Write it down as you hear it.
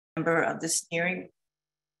member of the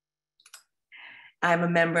I'm a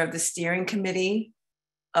member of the steering committee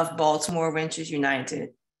of Baltimore Renters United.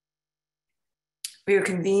 We are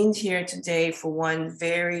convened here today for one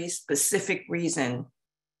very specific reason.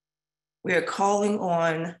 We are calling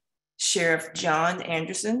on Sheriff John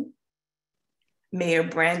Anderson, Mayor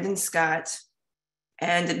Brandon Scott,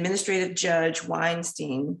 and Administrative Judge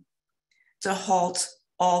Weinstein to halt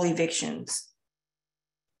all evictions.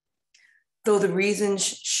 Though the reasons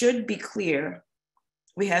should be clear,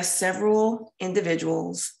 we have several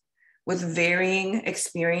individuals with varying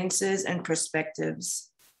experiences and perspectives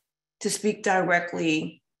to speak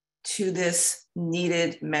directly to this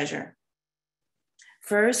needed measure.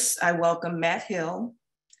 First, I welcome Matt Hill,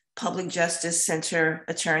 Public Justice Center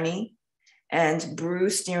attorney and Brew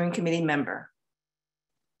Steering Committee member.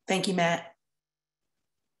 Thank you, Matt.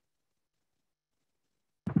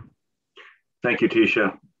 Thank you,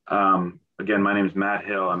 Tisha. Again, my name is Matt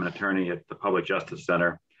Hill. I'm an attorney at the Public Justice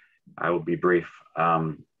Center. I will be brief.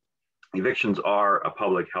 Evictions are a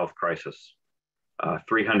public health crisis.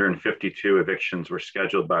 352 evictions were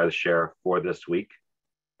scheduled by the sheriff for this week.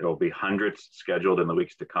 There will be hundreds scheduled in the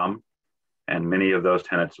weeks to come, and many of those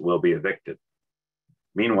tenants will be evicted.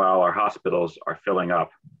 Meanwhile, our hospitals are filling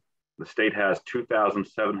up. The state has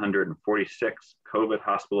 2,746 COVID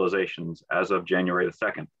hospitalizations as of January the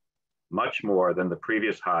 2nd, much more than the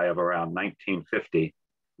previous high of around 1950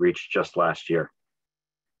 reached just last year.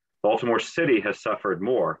 Baltimore City has suffered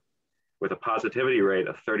more, with a positivity rate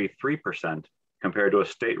of 33% compared to a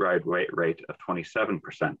statewide rate of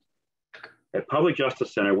 27%. At Public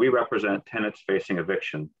Justice Center, we represent tenants facing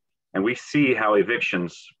eviction, and we see how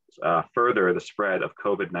evictions further the spread of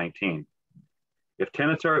COVID-19. If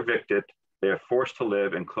tenants are evicted, they are forced to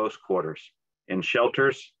live in close quarters, in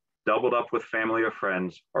shelters, doubled up with family or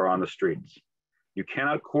friends, or on the streets. You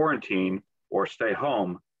cannot quarantine or stay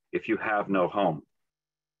home if you have no home.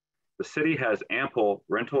 The city has ample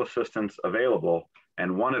rental assistance available,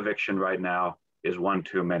 and one eviction right now is one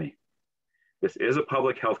too many. This is a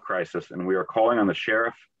public health crisis, and we are calling on the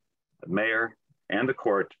sheriff, the mayor, and the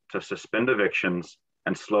court to suspend evictions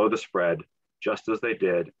and slow the spread, just as they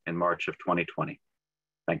did in March of 2020.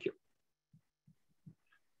 Thank you.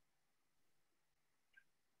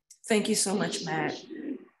 Thank you so much, Matt.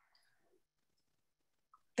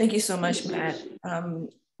 Thank you so much, Matt.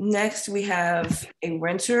 Next, we have a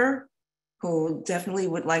renter who definitely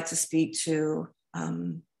would like to speak to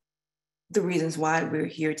the reasons why we're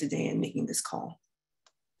here today and making this call.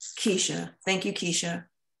 Keisha. Thank you, Keisha.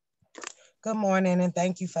 Good morning, and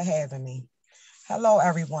thank you for having me. Hello,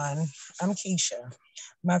 everyone. I'm Keisha.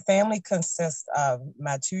 My family consists of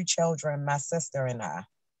my 2 children, my sister, and I.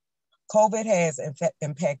 COVID has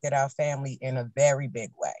impacted our family in a very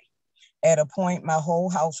big way. At a point, my whole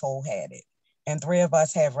household had it, and 3 of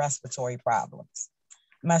us have respiratory problems.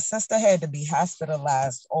 My sister had to be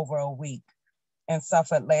hospitalized over a week and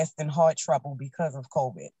suffered lasting heart trouble because of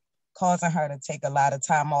COVID, causing her to take a lot of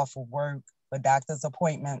time off of work for doctor's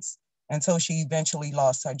appointments until she eventually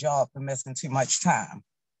lost her job for missing too much time.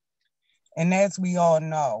 And as we all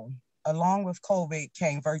know, along with COVID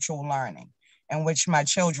came virtual learning, in which my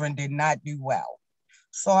children did not do well.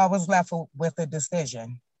 So I was left with a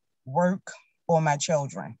decision, work or my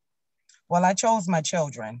children. Well, I chose my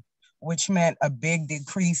children, which meant a big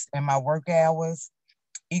decrease in my work hours,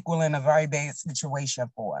 equaling a very bad situation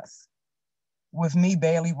for us. With me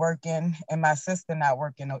barely working and my sister not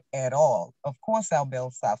working at all, of course our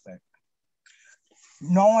bills suffered.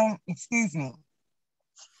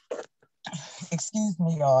 Excuse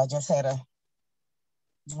me, y'all, I just had a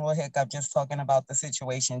little hiccup just talking about the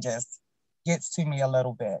situation just gets to me a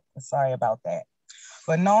little bit. Sorry about that.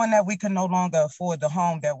 But knowing that we could no longer afford the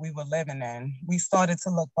home that we were living in, we started to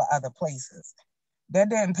look for other places. That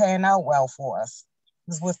didn't pan out well for us.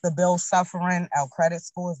 Because with the bills suffering, our credit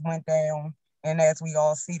scores went down, and as we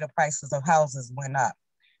all see, the prices of houses went up,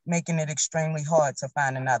 making it extremely hard to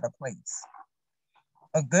find another place.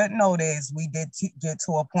 A good note is we did get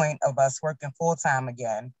to a point of us working full-time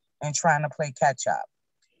again and trying to play catch up.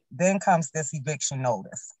 Then comes this eviction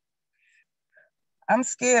notice. I'm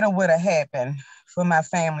scared of what'll happen for my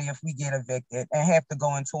family if we get evicted and have to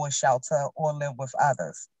go into a shelter or live with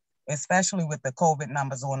others, especially with the COVID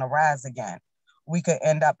numbers on the rise again. We could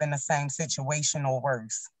end up in the same situation or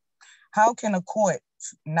worse. How can a court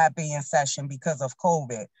not be in session because of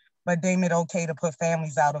COVID, but deem it okay to put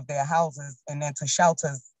families out of their houses and into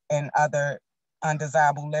shelters and other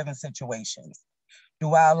undesirable living situations?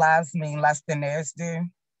 Do our lives mean less than theirs do?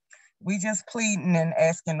 We just pleading and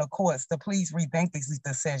asking the courts to please rethink these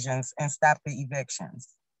decisions and stop the evictions.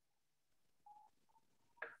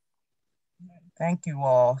 Thank you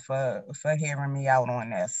all for hearing me out on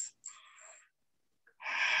this.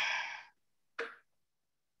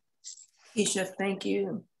 Keisha, thank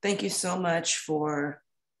you. Thank you so much for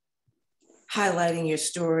highlighting your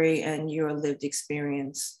story and your lived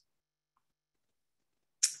experience.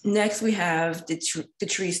 Next, we have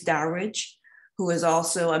Detrice Dowridge, who is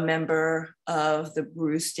also a member of the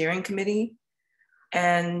Bruce Steering Committee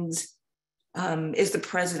and is the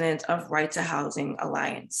president of Right to Housing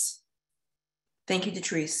Alliance. Thank you,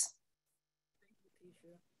 Detrice.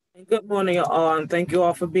 And good morning, all, and thank you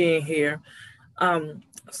all for being here.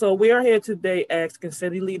 So we are here today asking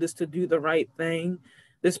city leaders to do the right thing.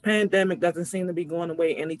 This pandemic doesn't seem to be going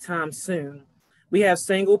away anytime soon. We have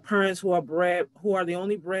single parents who are the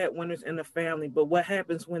only breadwinners in the family, but what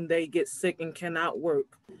happens when they get sick and cannot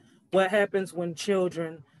work? What happens when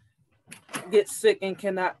children get sick and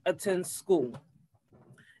cannot attend school?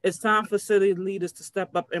 It's time for city leaders to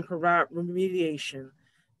step up and provide remediation.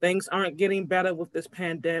 Things aren't getting better with this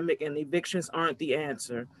pandemic, and evictions aren't the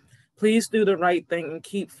answer. Please do the right thing and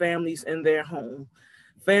keep families in their home.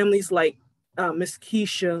 Families like Miss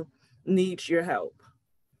Keisha needs your help.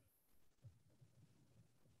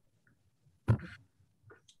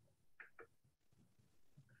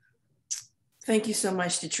 Thank you so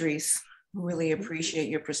much, Detrice. Really appreciate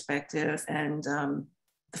your perspective and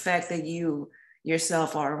the fact that you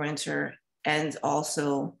yourself are a renter and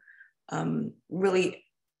also really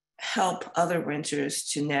help other renters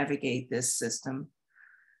to navigate this system.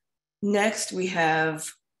 Next, we have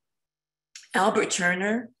Albert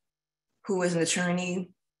Turner, who is an attorney.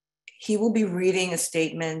 He will be reading a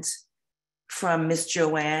statement from Ms.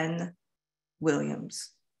 Joanne Williams.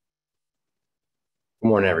 Good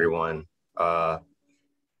morning, everyone.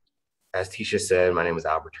 As Tisha said, my name is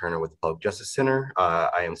Albert Turner with the Public Justice Center.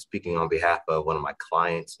 I am speaking on behalf of one of my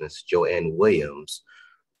clients, Ms. Joanne Williams,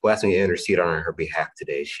 who asked me to intercede on her behalf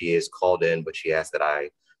today. She is called in, but she asked that I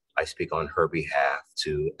speak on her behalf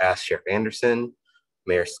to ask Sheriff Anderson,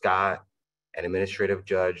 Mayor Scott, and Administrative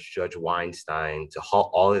Judge Weinstein to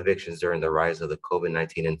halt all evictions during the rise of the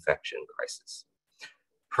COVID-19 infection crisis.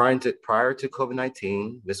 Prior to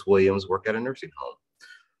COVID-19, Ms. Williams worked at a nursing home.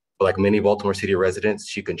 But like many Baltimore City residents,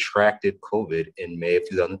 she contracted COVID in May of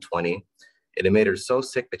 2020, and it made her so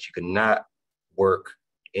sick that she could not work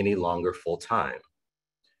any longer full-time.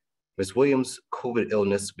 Ms. Williams' COVID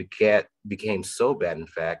illness became so bad, in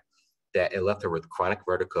fact, that it left her with chronic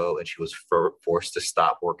vertigo, and she was forced to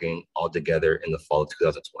stop working altogether in the fall of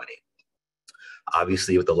 2020.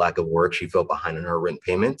 Obviously, with the lack of work, she fell behind on her rent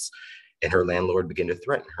payments, and her landlord began to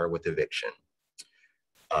threaten her with eviction.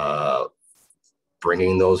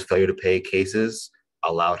 Bringing those failure to pay cases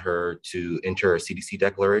allowed her to enter a CDC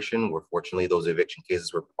declaration, where fortunately those eviction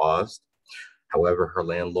cases were paused. However, her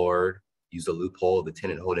landlord used a loophole of the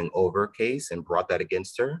tenant holding over case and brought that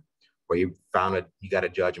against her, where he got a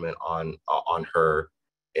judgment on her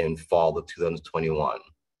in fall of 2021.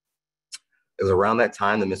 It was around that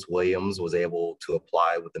time that Ms. Williams was able to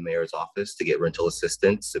apply with the mayor's office to get rental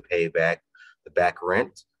assistance to pay back the back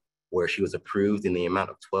rent, where she was approved in the amount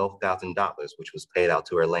of $12,000, which was paid out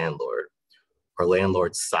to her landlord. Her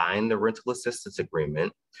landlord signed the rental assistance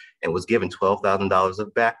agreement and was given $12,000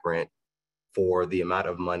 of back rent for the amount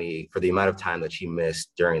of time that she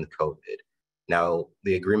missed during the COVID. Now,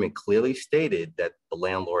 the agreement clearly stated that the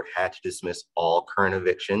landlord had to dismiss all current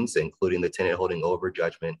evictions, including the tenant holding over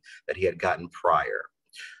judgment that he had gotten prior.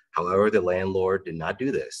 However, the landlord did not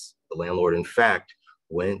do this. The landlord, in fact,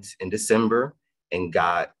 went in December and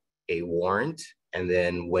got a warrant and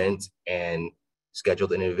then went and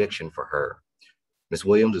scheduled an eviction for her. Ms.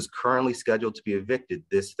 Williams is currently scheduled to be evicted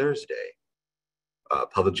this Thursday.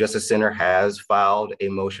 Public Justice Center has filed a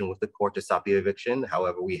motion with the court to stop the eviction.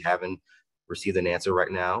 However, we haven't received an answer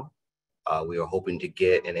right now. We are hoping to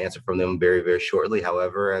get an answer from them very, very shortly.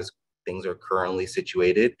 However, as things are currently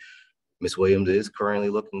situated, Ms. Williams is currently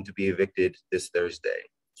looking to be evicted this Thursday.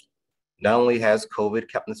 Not only has COVID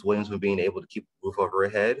kept Ms. Williams from being able to keep a roof over her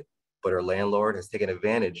head, but her landlord has taken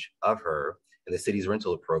advantage of her in the city's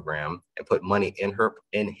rental program and put money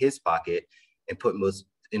in his pocket and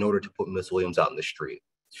in order to put Ms. Williams out in the street.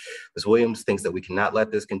 Ms. Williams thinks that we cannot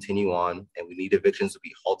let this continue on, and we need evictions to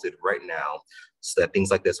be halted right now so that things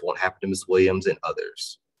like this won't happen to Ms. Williams and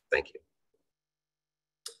others. Thank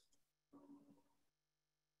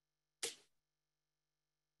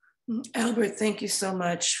you. Albert, thank you so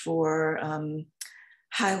much for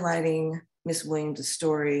highlighting Ms. Williams'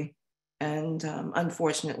 story. And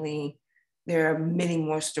unfortunately, there are many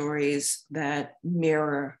more stories that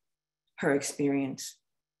mirror her experience.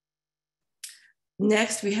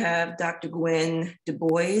 Next, we have Dr. Gwen Du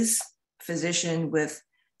Bois, physician with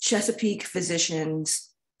Chesapeake Physicians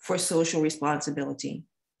for Social Responsibility.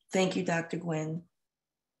 Thank you, Dr. Gwen.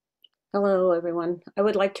 Hello, everyone. I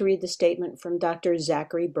would like to read the statement from Dr.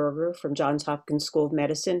 Zachary Berger from Johns Hopkins School of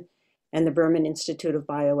Medicine and the Berman Institute of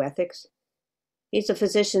Bioethics. He's a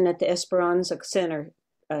physician at the Esperanza Center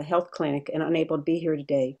Health Clinic and unable to be here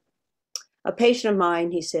today. A patient of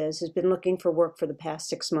mine, he says, has been looking for work for the past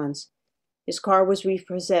 6 months. His car was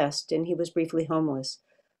repossessed and he was briefly homeless.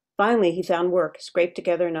 Finally, he found work, scraped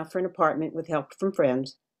together enough for an apartment with help from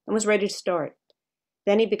friends, and was ready to start.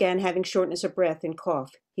 Then he began having shortness of breath and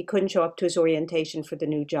cough. He couldn't show up to his orientation for the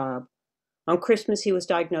new job. On Christmas, he was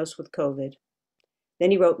diagnosed with COVID.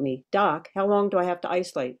 Then he wrote me, "Doc, how long do I have to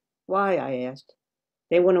isolate?" "Why?" I asked.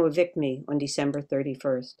 "They want to evict me on December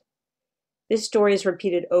 31st. This story is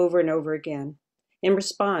repeated over and over again. In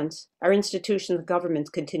response, our institutions and governments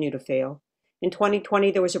continue to fail. In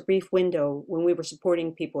 2020, there was a brief window when we were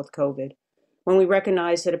supporting people with COVID, when we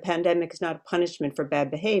recognized that a pandemic is not a punishment for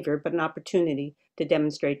bad behavior, but an opportunity to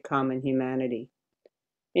demonstrate common humanity.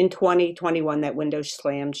 In 2021, that window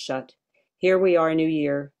slammed shut. Here we are, a new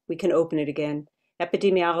year. We can open it again.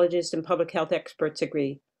 Epidemiologists and public health experts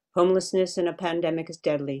agree. Homelessness in a pandemic is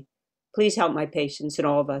deadly. Please help my patients and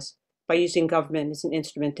all of us by using government as an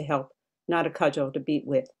instrument to help, not a cudgel to beat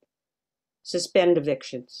with. Suspend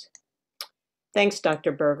evictions. Thanks,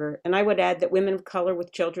 Dr. Berger. And I would add that women of color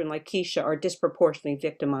with children like Keisha are disproportionately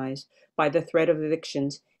victimized by the threat of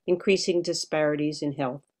evictions, increasing disparities in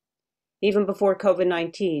health. Even before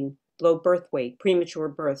COVID-19, low birth weight, premature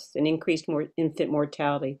births, and increased infant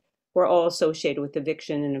mortality were all associated with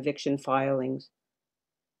eviction and eviction filings.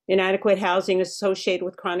 Inadequate housing associated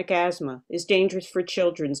with chronic asthma is dangerous for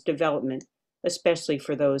children's development, especially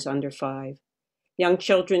for those under 5. Young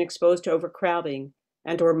children exposed to overcrowding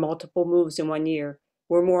and or multiple moves in 1 year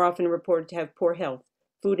were more often reported to have poor health,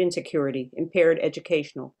 food insecurity, impaired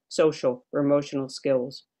educational, social, or emotional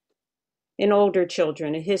skills. In older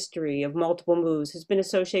children, a history of multiple moves has been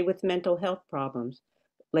associated with mental health problems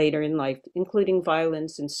later in life, including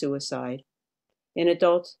violence and suicide. In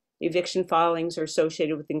adults, eviction filings are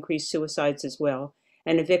associated with increased suicides as well,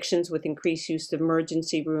 and evictions with increased use of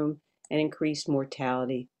emergency room and increased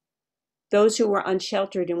mortality. Those who were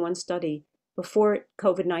unsheltered in one study before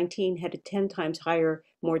COVID-19 had a 10 times higher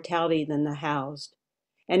mortality than the housed.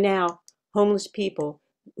 And now, homeless people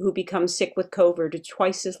who become sick with COVID are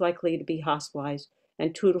twice as likely to be hospitalized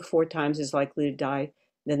and 2 to 4 times as likely to die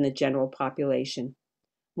than the general population.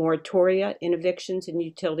 Moratoria in evictions and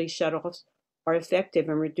utility shutoffs are effective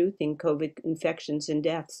in reducing COVID infections and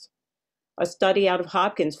deaths. A study out of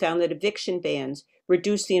Hopkins found that eviction bans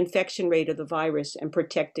reduced the infection rate of the virus and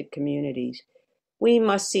protected communities. We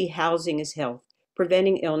must see housing as health,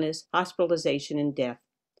 preventing illness, hospitalization, and death.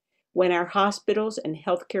 When our hospitals and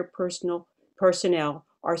healthcare personnel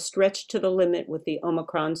are stretched to the limit with the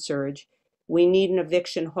Omicron surge, we need an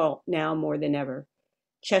eviction halt now more than ever.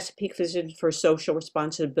 Chesapeake Physicians for Social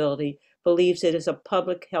Responsibility believes it is a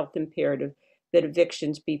public health imperative that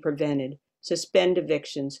evictions be prevented. Suspend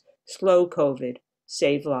evictions, slow COVID,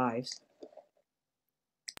 save lives.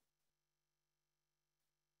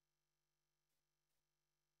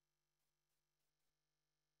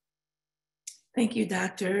 Thank you,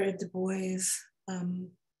 Dr. Du Bois.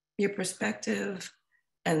 Your perspective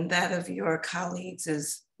and that of your colleagues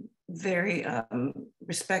is very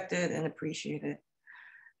respected and appreciated.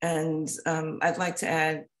 And I'd like to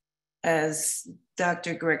add, as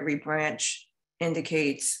Dr. Gregory Branch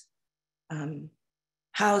indicates,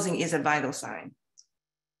 housing is a vital sign.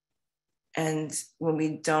 And when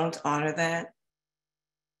we don't honor that,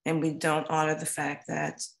 and we don't honor the fact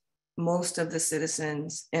that most of the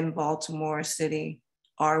citizens in Baltimore City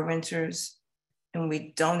are renters, and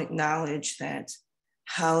we don't acknowledge that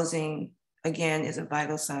housing, again, is a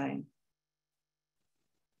vital sign,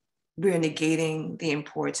 we're negating the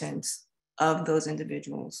importance of those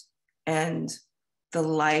individuals and the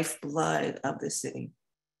lifeblood of the city.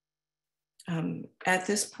 At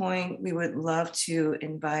this point, we would love to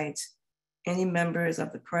invite any members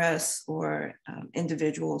of the press or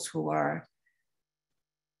individuals who are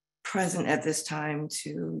present at this time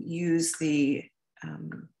to use the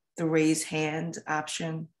raise hand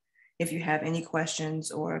option if you have any questions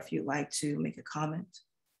or if you'd like to make a comment.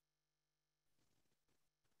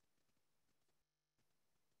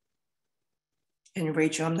 And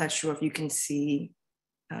Rachel, I'm not sure if you can see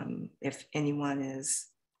if anyone is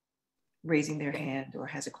raising their hand or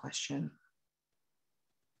has a question.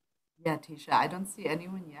 Yeah, Tisha, I don't see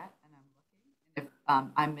anyone yet, and I'm looking. And if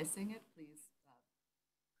I'm missing it, please,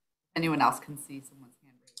 if anyone else can see someone's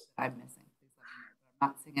hand raised that I'm missing, please let me know. But I'm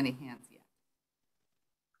not seeing any hands yet.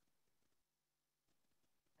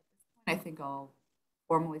 I think I'll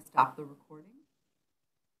formally stop the recording.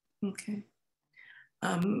 Okay.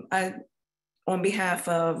 On behalf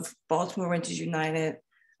of Baltimore Renters United,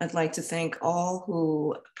 I'd like to thank all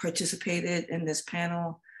who participated in this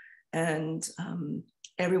panel and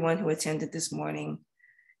everyone who attended this morning.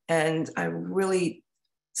 And I really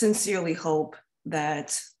sincerely hope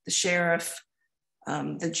that the sheriff,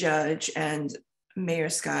 the judge, and Mayor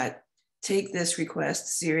Scott take this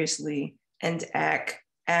request seriously and act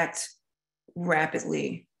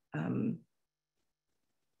rapidly.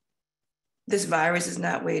 This virus is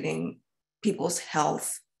not waiting. People's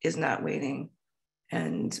health is not waiting.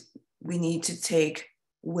 And we need to take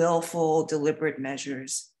willful, deliberate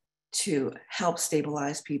measures to help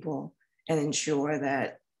stabilize people and ensure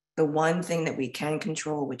that the one thing that we can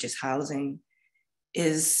control, which is housing,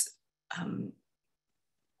 is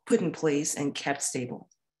put in place and kept stable.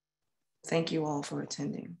 Thank you all for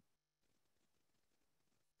attending.